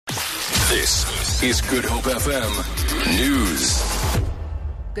This is Good Hope FM News.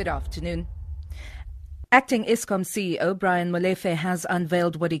 Good afternoon. Acting Eskom CEO Molefe has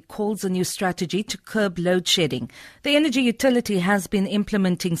unveiled what he calls a new strategy to curb load shedding. The energy utility has been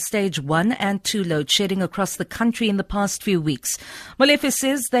implementing stage 1 and 2 load shedding across the country in the past few weeks. Molefe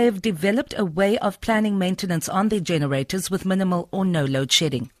says they have developed a way of planning maintenance on their generators with minimal or no load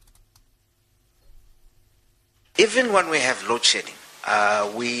shedding. Even when we have load shedding,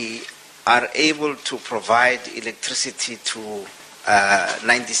 we are able to provide electricity to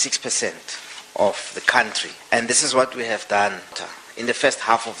 96% of the country. And this is what we have done in the first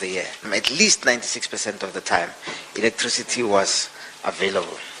half of the year. At least 96% of the time, electricity was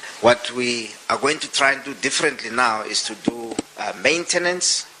available. What we are going to try and do differently now is to do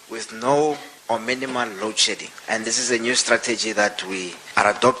maintenance with no or minimal load shedding. And this is a new strategy that we are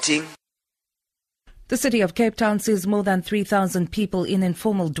adopting. The city of Cape Town says more than 3,000 people in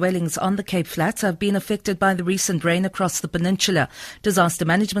informal dwellings on the Cape Flats have been affected by the recent rain across the peninsula. Disaster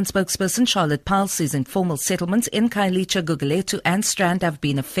management spokesperson Charlotte Powell says informal settlements in Khayelitsha, Guguletu and Strand have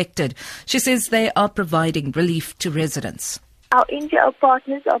been affected. She says they are providing relief to residents. Our NGO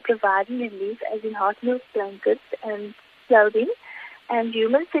partners are providing relief as in hot meals, blankets and clothing. And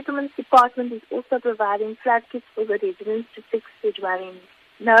Human Settlements Department is also providing flood kits for the residents to fix their dwellings.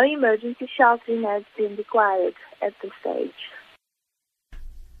 No emergency sheltering has been required at this stage.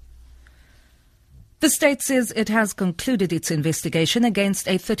 The state says it has concluded its investigation against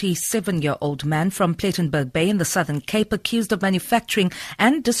a 37-year-old man from Plettenberg Bay in the Southern Cape accused of manufacturing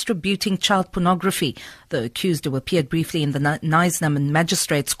and distributing child pornography. The accused, who appeared briefly in the Nyasnamen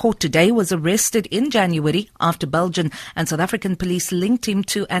Magistrates Court today, was arrested in January after Belgian and South African police linked him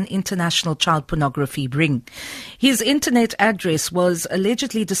to an international child pornography ring. His internet address was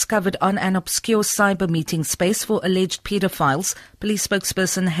allegedly discovered on an obscure cyber meeting space for alleged pedophiles, police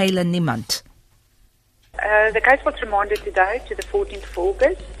spokesperson Hayla Nimant. The case was remanded today to the 14th of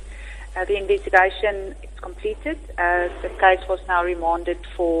August. The investigation is completed. The case was now remanded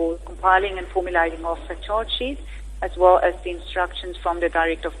for compiling and formulating of a charge sheet, as well as the instructions from the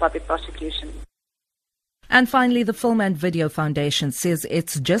Director of Public Prosecution. And finally, the Film and Video Foundation says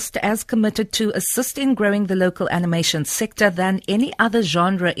it's just as committed to assist in growing the local animation sector than any other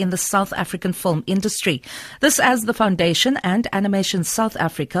genre in the South African film industry. This as the foundation and Animation South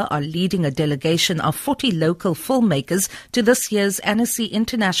Africa are leading a delegation of 40 local filmmakers to this year's Annecy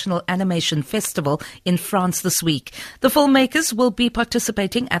International Animation Festival in France this week. The filmmakers will be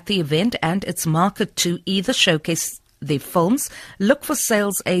participating at the event, and its market to either showcase their films, look for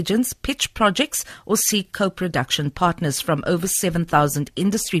sales agents, pitch projects or seek co-production partners from over 7,000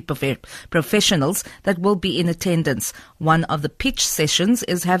 industry professionals that will be in attendance. One of the pitch sessions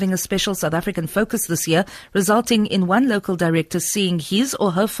is having a special South African focus this year, resulting in one local director seeing his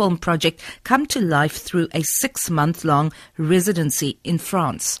or her film project come to life through a 6-month-long residency in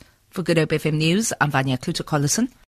France. For Good Hope FM News, I'm Vanya Kluter-Collison.